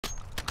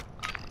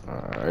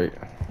Alright.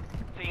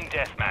 Team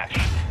deathmatch.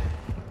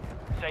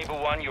 Saber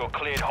 1, you're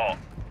cleared hot.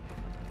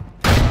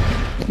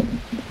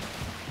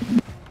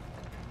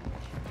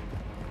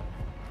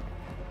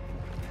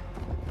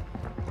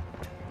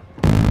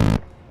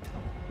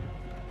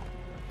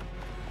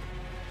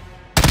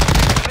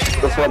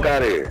 Get the fuck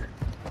out of here.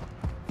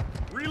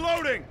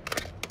 Reloading.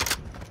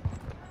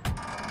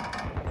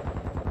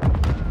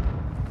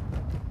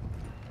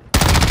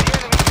 The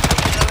enemy's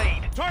taking the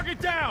lead. Target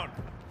down.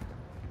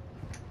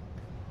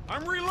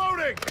 I'm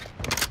reloading.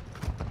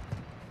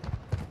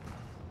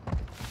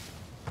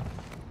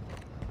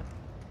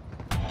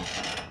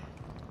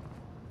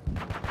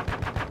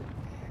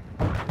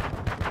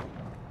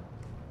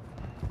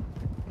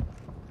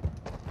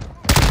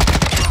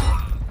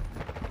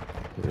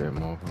 Yeah,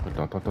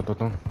 motherfucker.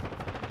 Don't.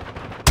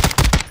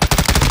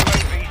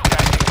 UAV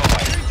standing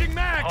by. Changing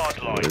max.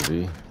 Hardline.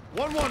 UAV.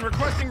 1-1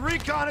 requesting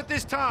recon at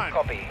this time.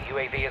 Copy.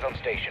 UAV is on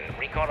station.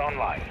 Recon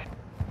online.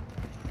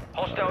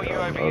 Hostile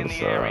UAV in Other the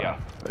side. area.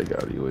 They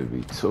got a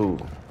UAV too.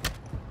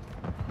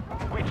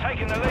 We're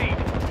taking the lead.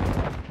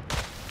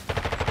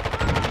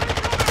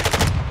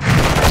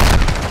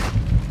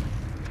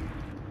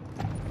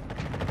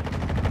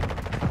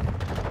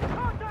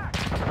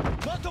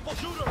 Multiple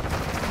shooters.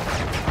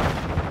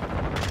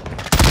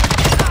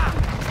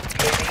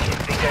 UAV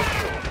is bingo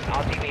fuel.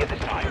 RTV at this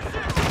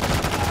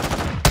time.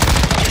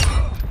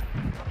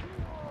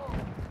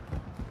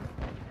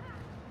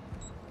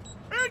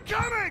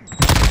 Incoming.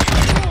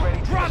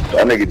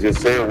 That nigga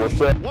just said what's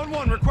up.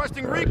 1-1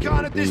 requesting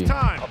recon at this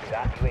time. Copy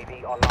that.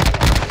 UAV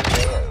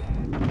online.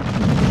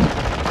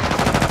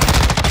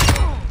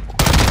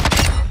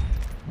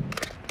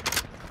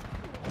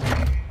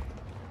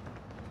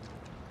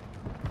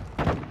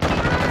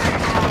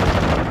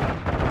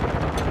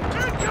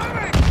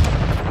 Incoming.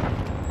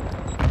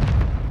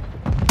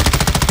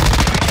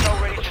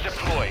 Now ready to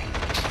deploy.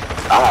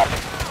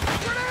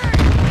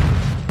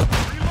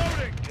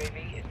 Reloading.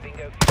 UAV is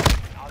bingo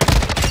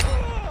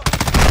fuel.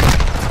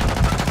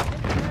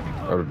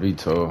 Got a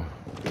VTOL.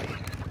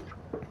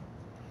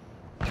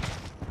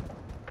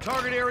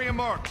 Target area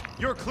marked.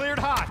 You're cleared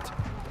hot.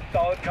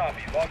 Solid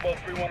copy. Longbow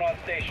 3-1 on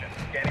station.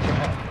 Scanning for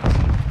help.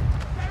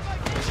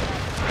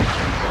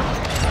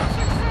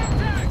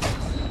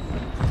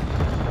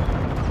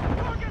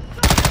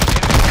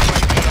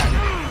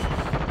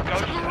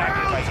 Ghost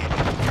activated.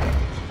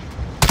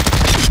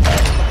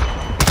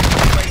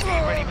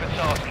 UAV ready for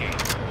tasking.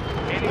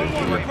 Enemy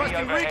 1-1 UAV requesting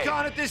overhead.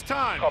 recon at this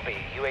time. Copy.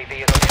 UAV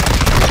is on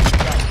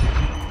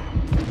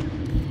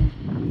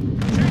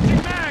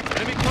Changing mag.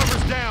 Enemy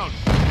covers down.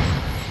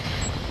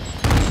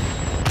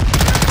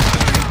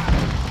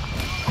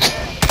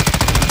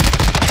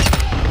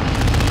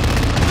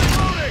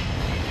 Reloading.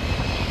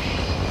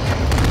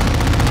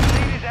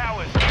 Lead is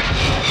ours.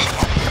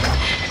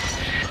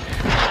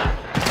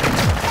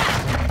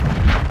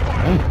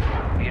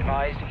 Be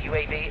advised.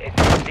 UAV is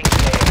sending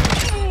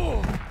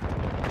air.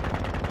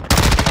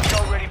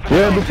 Go ready for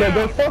Yeah, tasking. because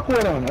they fuck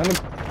with him.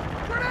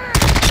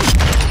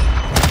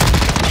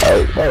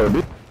 Hey, bitch.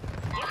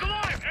 Look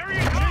alive.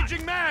 Area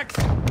changing max.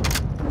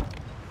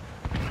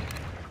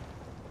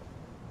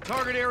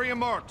 Target area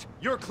marked.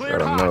 You're cleared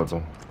Got hot.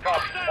 another.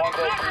 Copy.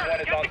 Longbow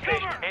 3-1 is on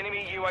station.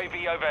 Enemy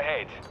UAV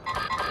overhead.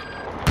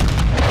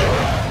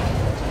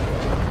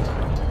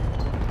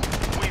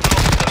 We've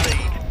lost the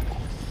lead.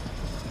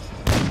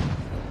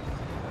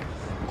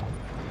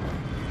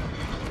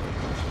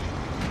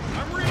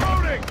 I'm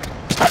reloading.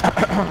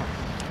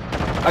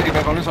 I get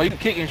back on this, so you can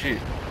kick and shit.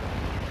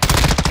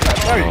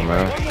 Come on,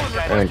 man.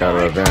 They ain't got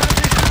an event.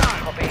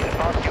 Copy.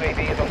 Advanced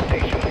UAV is on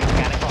station.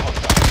 Scanning for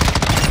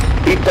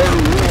hostiles. He 30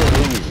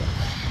 real easy.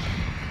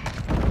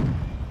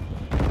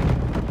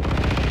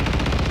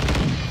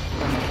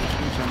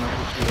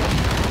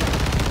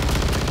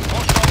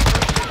 Hostile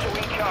cruise missile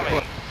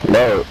incoming.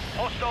 No.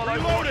 Hostile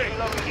Reloading.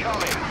 overwatch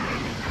incoming.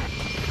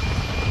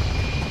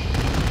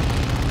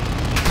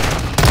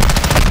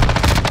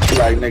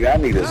 Like, nigga, I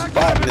need a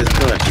spot in this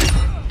country.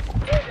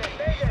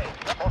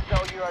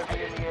 Hostile UAV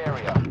in the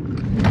area.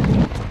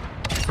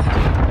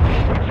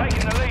 We're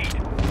taking the lead.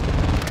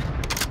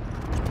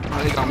 Oh,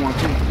 they got one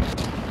too.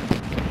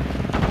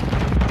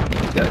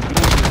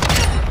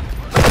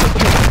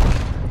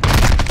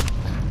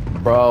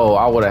 Bro,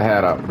 I would have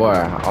had a boy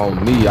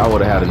on me. I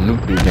would have had a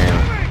nuke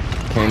game.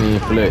 Can't even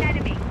flip.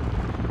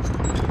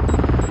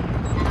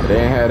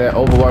 They ain't had that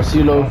Overwatch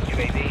CeeLo.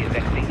 UAV is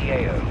exiting the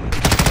AO.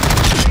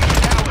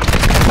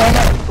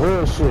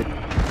 Real shit.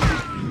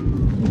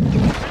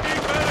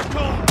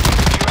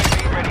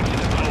 UAV ready to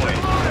deploy.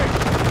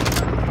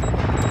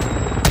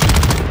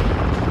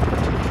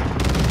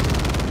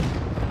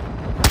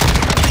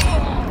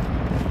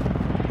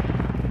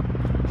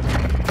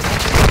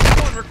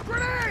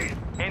 Grenade.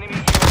 Enemy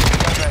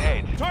UAV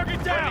overhead.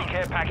 Target Friendly down.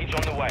 care package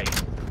on the way.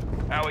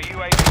 Our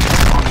UAV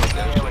is on the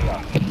area.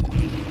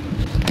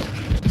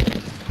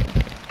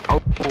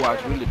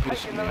 Overwatch really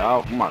pissing me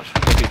off. I'm about to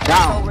take it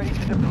down. Ready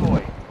to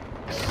deploy.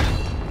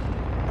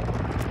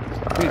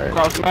 Alright,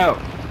 Cross him out.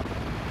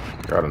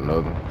 got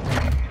another.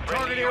 Target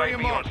Friendly area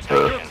UAV on marked.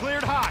 You're station.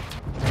 cleared hot.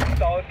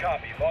 Solid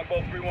copy.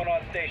 Longbow 3-1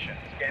 on station.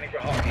 Scanning for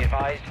hostile. Be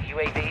advised,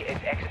 UAV is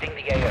exiting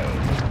the AO.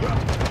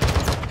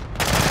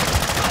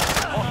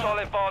 Hostile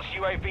advanced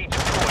UAV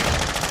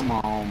deployed. Come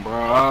on, bro.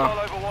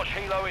 Hostile Overwatch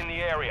helo in the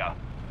area.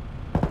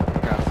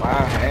 Got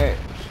 5 hats.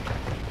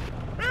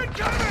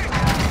 Incoming!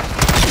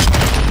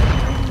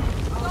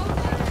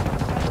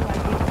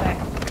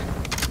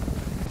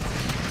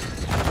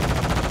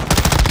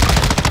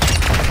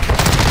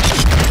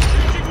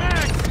 Changing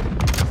mags!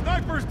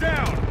 Sniper's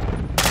down!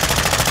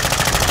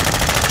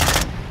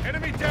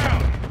 Enemy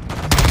down!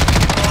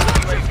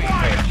 UAV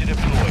ready to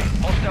deploy.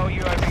 Hostile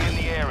UAV in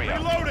the area.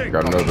 Reloading!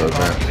 Got another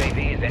event. UAV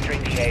is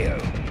entering the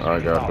AO. I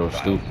got those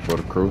stupid for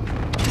the crew.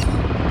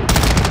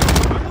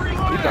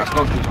 You got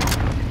smoke.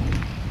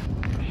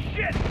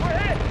 Shit, we're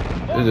hit!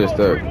 It's just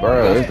that,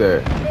 bro. It's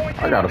that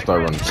I gotta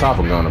start running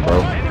chopper gunner,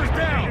 bro.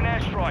 Precision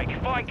airstrike.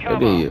 Find They cover.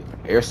 did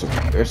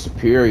air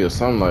superior or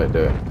something like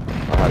that.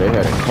 Or how they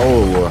had it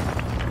Cold War.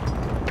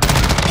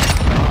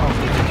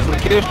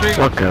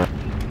 Okay.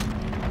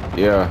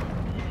 Yeah.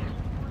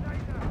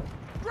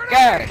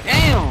 God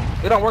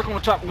damn. It don't work on the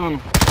chop gun.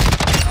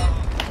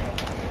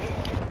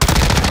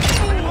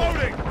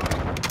 Reloading!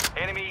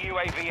 Enemy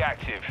UAV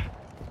active.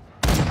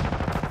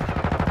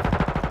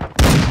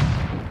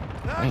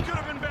 That could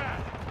have been bad!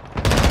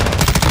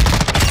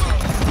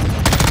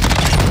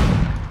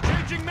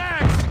 Changing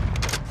mags!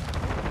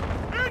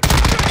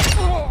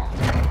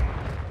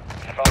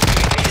 Advanced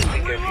UAV is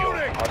bingo fuel.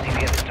 RTV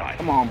at this time.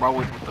 Come on, bro.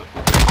 With the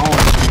on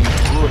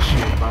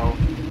bullshit, bro.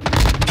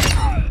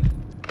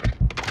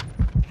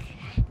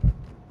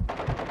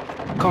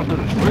 Come through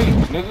the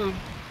streets, nigga.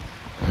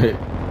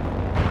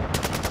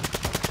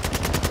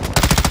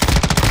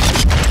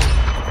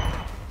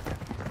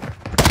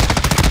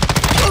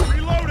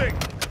 Reloading!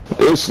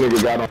 This nigga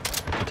got on.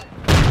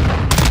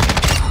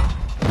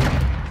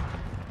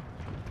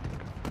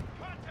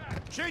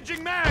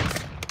 Changing mags!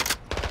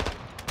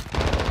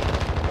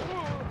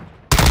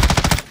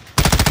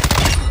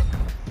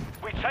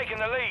 We've taken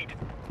the lead.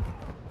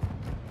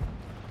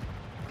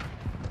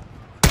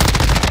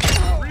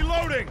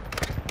 Reloading!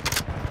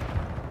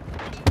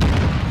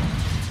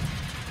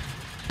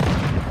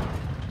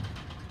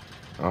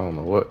 I don't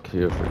know what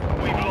kill for We've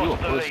going on.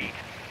 lost the pussy. lead.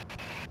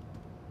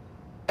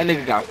 That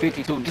nigga got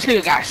 52. This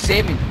nigga got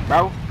 70,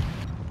 bro.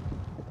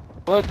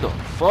 What the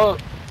fuck?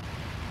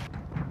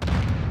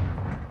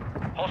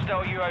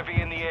 Hostile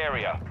UAV in the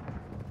area.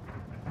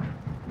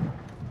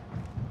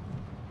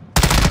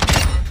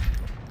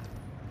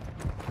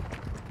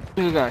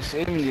 Nigga got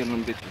 70 of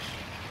them bitches.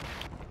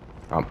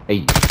 I'm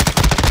 8.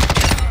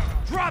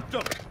 Dropped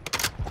them!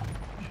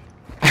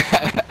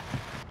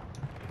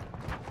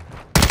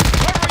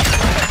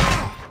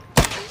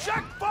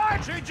 Check fire!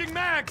 Changing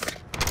mags!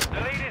 The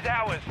lead is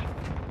ours.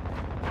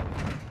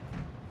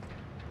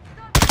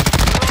 We're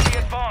on the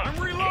advance. I'm Keep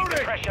the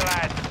reloading. pressure,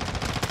 lads.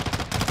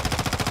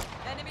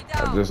 I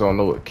just don't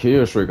know what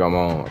kill streak I'm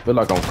on. I feel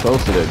like I'm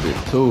close to that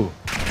bitch too.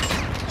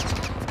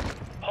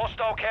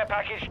 Hostile care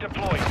package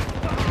deployed.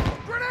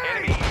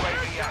 Enemy Grenade!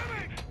 UAV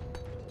active.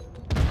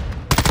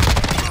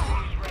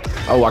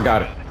 Oh, I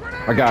got it.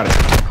 I got it.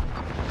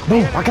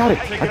 Boom, I got it.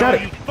 Take I it got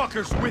all, you it.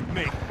 fuckers with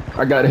me!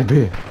 I got that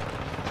bitch.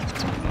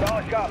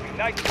 Solid copy.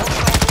 Nice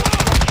construction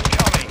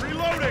coming.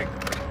 Reloading!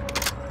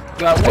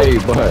 Got what? Hey,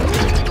 bud.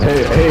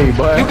 Hey,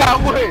 bud. You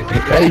got what?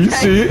 Hey, you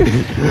see it?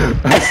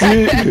 I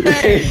see it.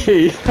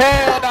 Hey.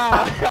 Hell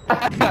nah.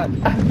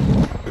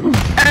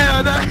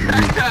 Hell nah.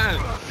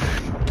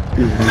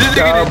 This nigga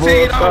done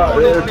teed off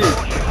on this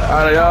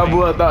bitch. Y'all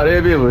boy thought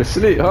that bitch was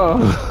slick, huh?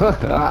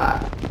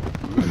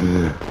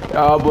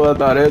 Y'all boy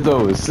thought that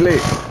joke was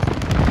slick.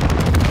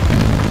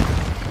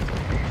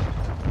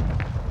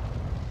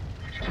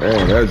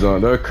 Damn, that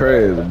joint, that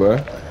crazy, boy.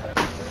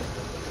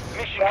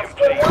 Mission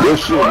complete. Good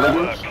shit,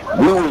 nigga.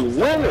 We was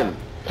winning.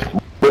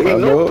 But he I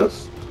know. knocked us.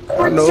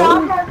 I know.